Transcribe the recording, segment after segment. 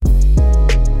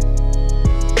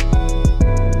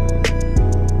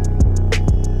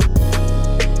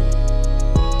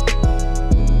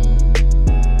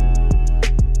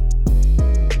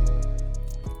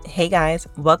Hey guys,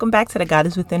 welcome back to the God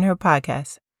is Within Her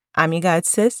podcast. I'm your God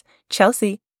sis,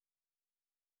 Chelsea.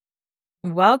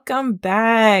 Welcome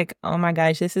back. Oh my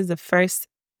gosh, this is the first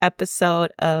episode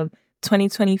of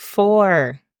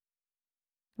 2024.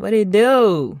 What it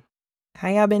do? How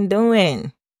y'all been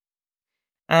doing?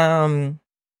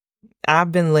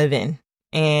 I've been living,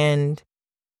 and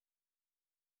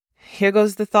here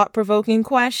goes the thought-provoking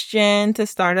question to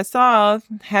start us off.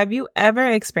 Have you ever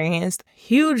experienced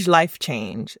huge life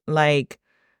change, and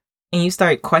you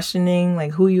start questioning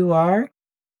who you are?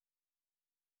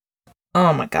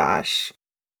 Oh my gosh.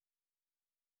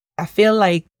 I feel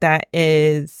like that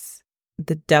is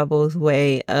the devil's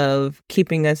way of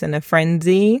keeping us in a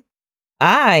frenzy.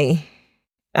 I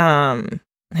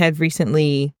had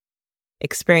recently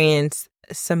experienced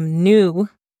some new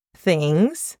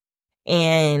things,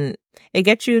 and it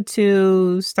gets you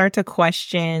to start to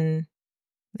question,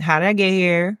 how did I get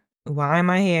here? Why am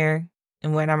I here?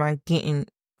 And what am I getting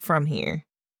from here?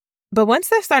 But once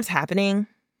that starts happening,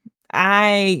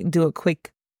 I do a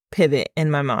quick pivot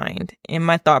in my mind, in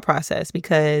my thought process,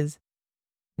 because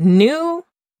new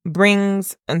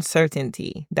brings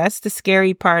uncertainty. That's the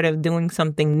scary part of doing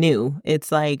something new.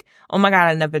 It's like, oh my God,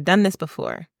 I've never done this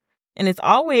before. And it's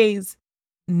always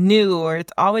new, or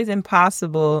it's always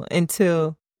impossible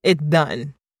until it's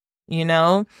done, you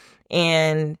know?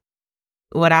 And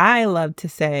what I love to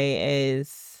say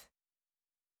is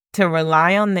to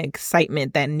rely on the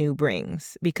excitement that new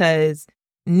brings, because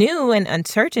new and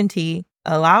uncertainty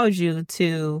allows you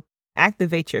to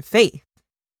activate your faith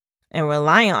and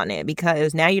rely on it,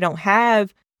 because now you don't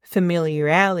have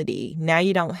familiarity. Now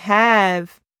you don't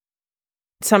have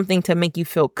something to make you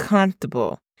feel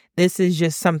comfortable. This is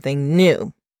just something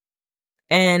new.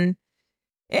 And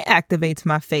it activates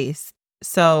my faith.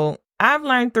 So I've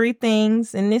learned 3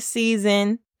 things in this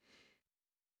season.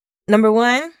 Number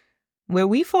 1, where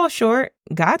we fall short,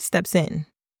 God steps in.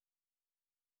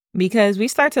 Because we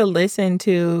start to listen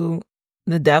to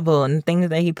the devil and things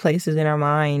that he places in our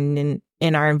mind and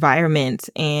in our environment,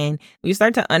 and we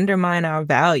start to undermine our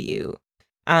value.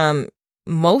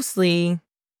 Mostly,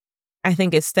 I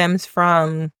think it stems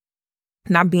from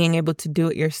not being able to do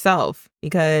it yourself,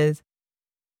 because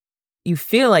you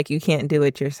feel like you can't do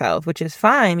it yourself, which is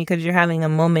fine because you're having a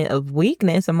moment of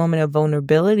weakness, a moment of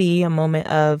vulnerability, a moment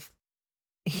of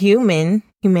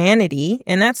humanity,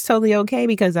 and that's totally okay,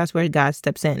 because that's where God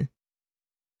steps in.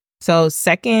 So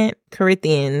 2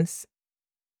 Corinthians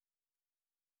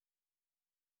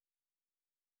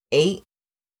 8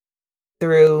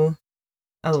 through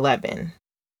 11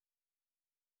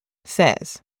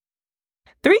 says,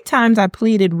 3 times I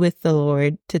pleaded with the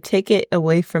Lord to take it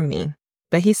away from me,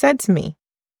 but he said to me,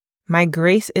 my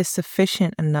grace is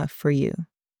sufficient enough for you,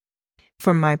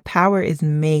 for my power is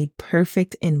made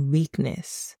perfect in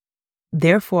weakness.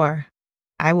 Therefore,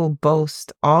 I will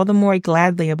boast all the more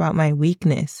gladly about my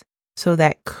weakness, so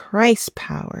that Christ's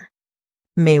power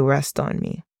may rest on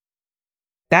me.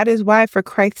 That is why, for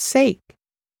Christ's sake,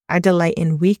 I delight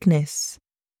in weakness,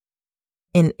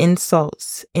 in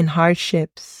insults, in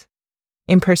hardships,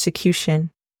 in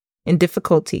persecution, in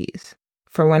difficulties.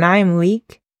 For when I am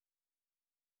weak,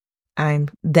 I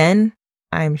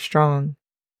am strong.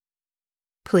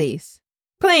 Please,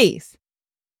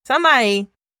 somebody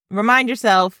remind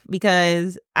yourself,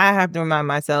 because I have to remind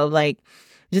myself,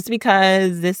 just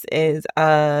because this is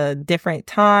a different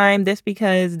time, just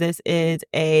because this is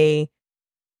a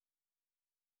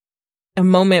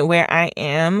moment where I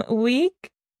am weak,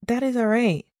 that is all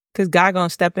right. Because God gonna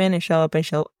step in and show up and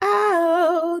show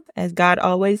out, as God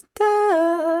always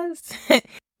does.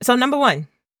 So 1,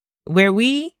 where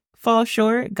we fall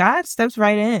short, God steps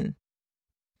right in.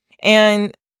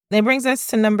 And that brings us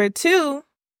to 2,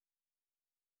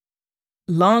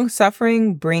 long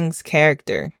suffering brings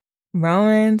character.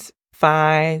 Romans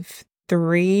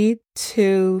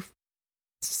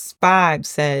 5:3-5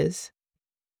 says,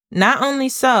 not only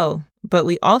so, but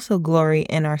we also glory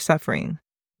in our suffering,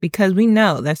 because we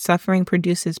know that suffering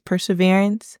produces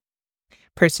perseverance,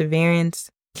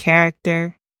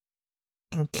 character,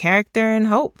 and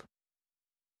hope.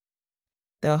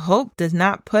 The hope does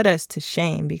not put us to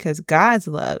shame, because God's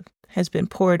love has been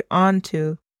poured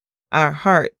onto our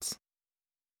hearts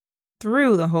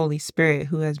through the Holy Spirit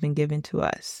who has been given to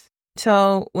us.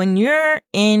 So when you're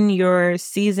in your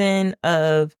season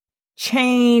of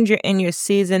change, you're in your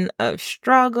season of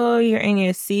struggle, you're in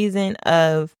your season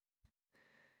of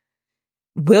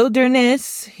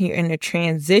wilderness, you're in a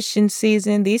transition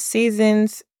season, these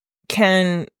seasons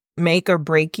can make or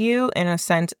break you in a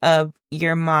sense of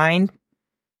your mind.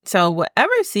 So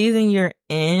whatever season you're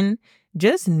in,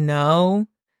 just know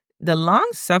the long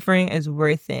suffering is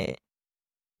worth it.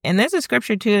 And there's a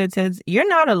scripture too that says, you're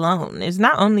not alone. It's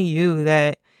not only you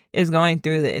that is going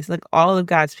through this. Like, all of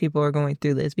God's people are going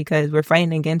through this because we're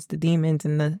fighting against the demons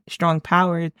and the strong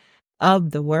powers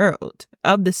of the world,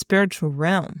 of the spiritual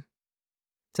realm.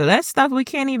 So that's stuff we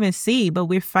can't even see, but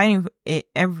we're fighting it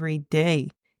every day.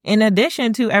 In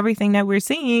addition to everything that we're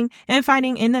seeing and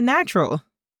fighting in the natural.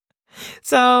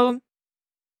 So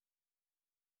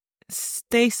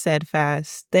stay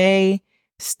steadfast.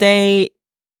 Stay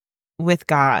with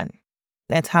God.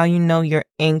 That's how you know you're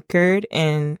anchored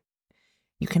and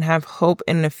you can have hope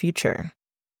in the future.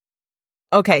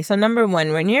 Okay, so number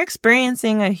one, when you're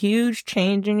experiencing a huge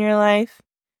change in your life,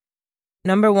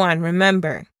 number one,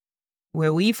 remember,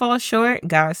 where we fall short,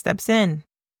 God steps in.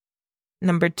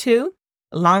 Number two,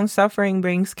 long suffering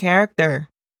brings character.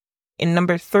 And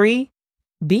number three,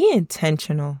 be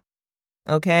intentional.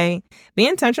 Okay? Be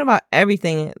intentional about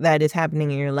everything that is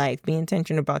happening in your life. Be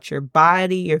intentional about your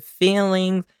body, your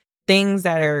feelings, things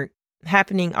that are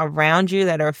happening around you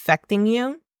that are affecting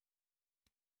you.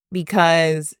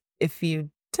 Because if you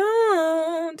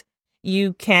don't,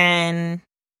 you can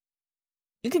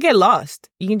get lost.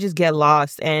 You can just get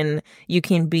lost, and you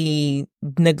can be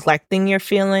neglecting your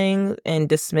feelings and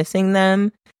dismissing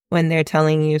them when they're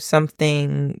telling you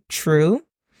something true.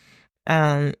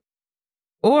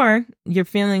 Or your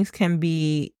feelings can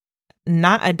be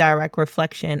not a direct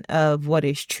reflection of what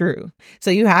is true. So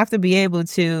you have to be able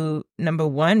to, number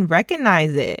one,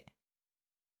 recognize it.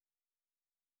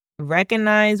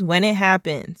 Recognize when it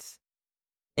happens.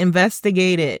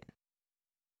 Investigate it.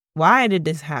 Why did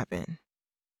this happen?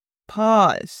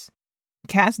 Pause.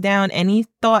 Cast down any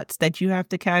thoughts that you have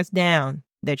to cast down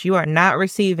that you are not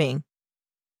receiving,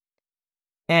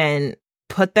 and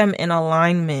put them in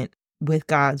alignment with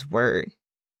God's word.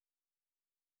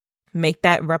 Make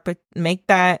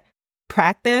that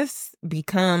practice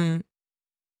become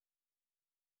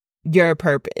your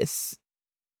purpose.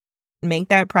 Make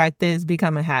that practice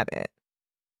become a habit.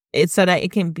 It's so that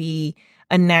it can be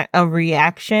a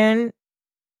reaction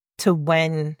to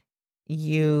when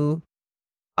you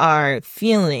are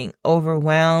feeling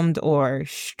overwhelmed or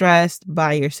stressed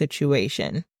by your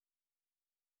situation.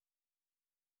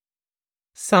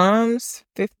 Psalms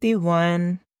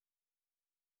 51:10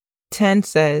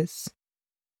 says,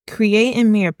 "Create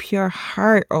in me a pure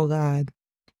heart, O God,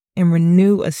 and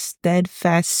renew a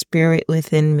steadfast spirit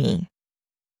within me."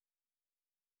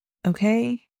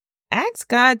 Okay? Ask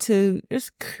God to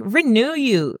just renew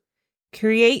you.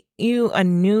 Create you a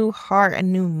new heart, a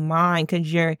new mind,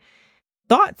 because your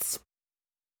thoughts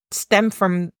stem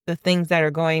from the things that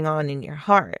are going on in your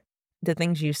heart. The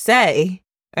things you say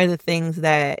are the things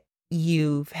that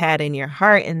you've had in your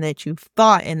heart and that you've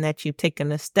thought and that you've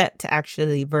taken a step to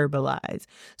actually verbalize.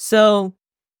 So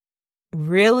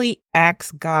really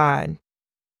ask God.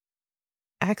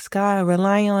 Ask God,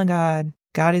 rely on God.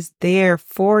 God is there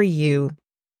for you.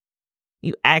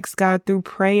 You ask God through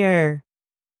prayer.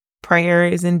 Prayer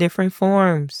is in different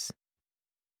forms.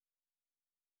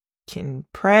 You can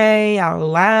pray out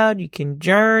loud. You can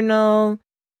journal.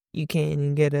 You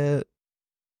can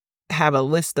have a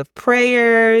list of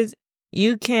prayers.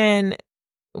 You can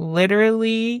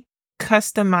literally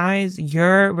customize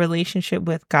your relationship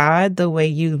with God the way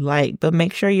you like, but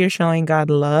make sure you're showing God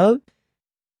love,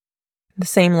 the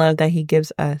same love that He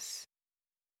gives us,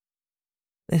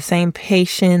 the same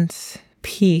patience,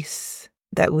 peace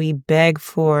that we beg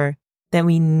for, that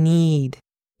we need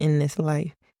in this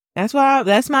life. That's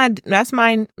my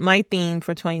theme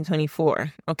for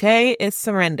 2024. Okay, it's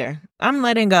surrender. I'm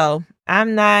letting go.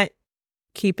 I'm not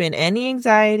keeping any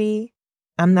anxiety.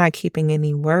 I'm not keeping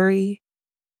any worry.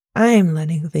 I am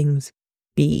letting things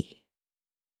be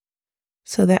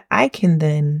so that I can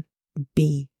then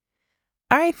be.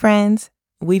 All right, friends,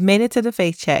 we've made it to the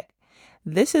faith check.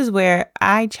 This is where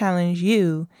I challenge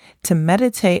you to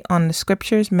meditate on the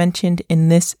scriptures mentioned in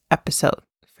this episode.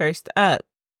 First up,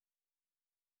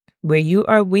 where you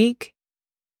are weak,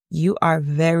 you are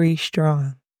very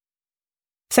strong.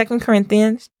 2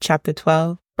 Corinthians chapter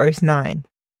 12, verse 9.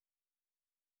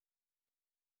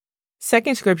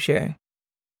 Second scripture,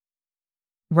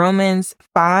 Romans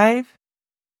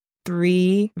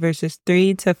 5:3, verses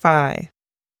 3-5.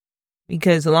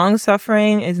 Because long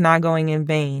suffering is not going in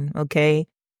vain, okay?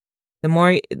 The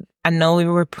more, I know we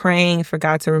were praying for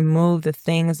God to remove the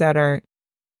things that are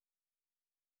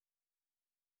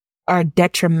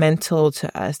detrimental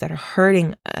to us, that are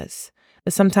hurting us.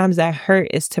 But sometimes that hurt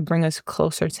is to bring us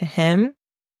closer to Him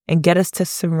and get us to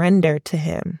surrender to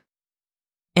Him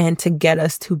and to get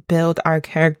us to build our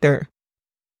character.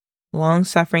 Long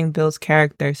suffering builds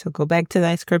character. So go back to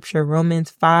that scripture,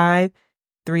 Romans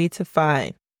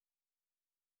 5:3-5.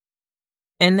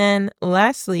 And then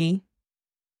lastly,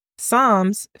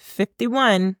 Psalms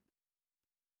 51:10.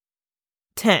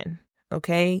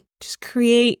 Okay? Just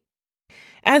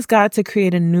ask God to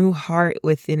create a new heart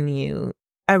within you.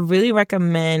 I really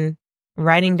recommend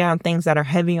writing down things that are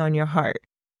heavy on your heart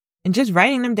and just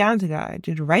writing them down to God.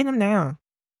 Just write them down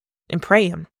and pray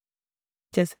them.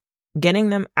 Just getting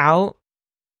them out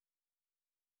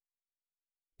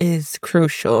is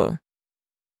crucial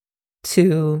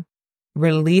to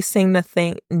releasing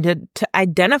to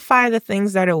identify the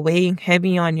things that are weighing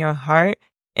heavy on your heart,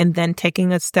 and then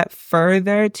taking a step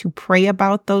further to pray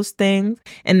about those things,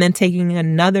 and then taking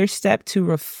another step to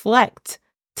reflect,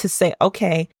 to say,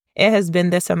 okay, it has been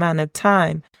this amount of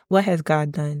time. What has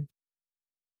God done?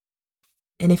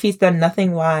 And if he's done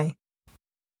nothing, why?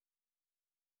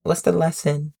 What's the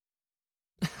lesson?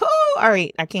 Oh, all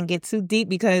right. I can't get too deep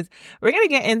because we're going to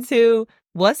get into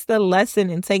what's the lesson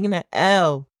in taking an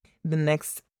L the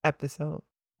next episode.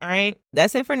 All right.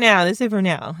 That's it for now.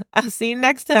 I'll see you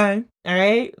next time. All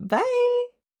right. Bye.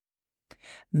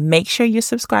 Make sure you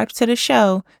subscribe to the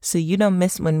show so you don't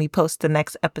miss when we post the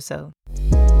next episode.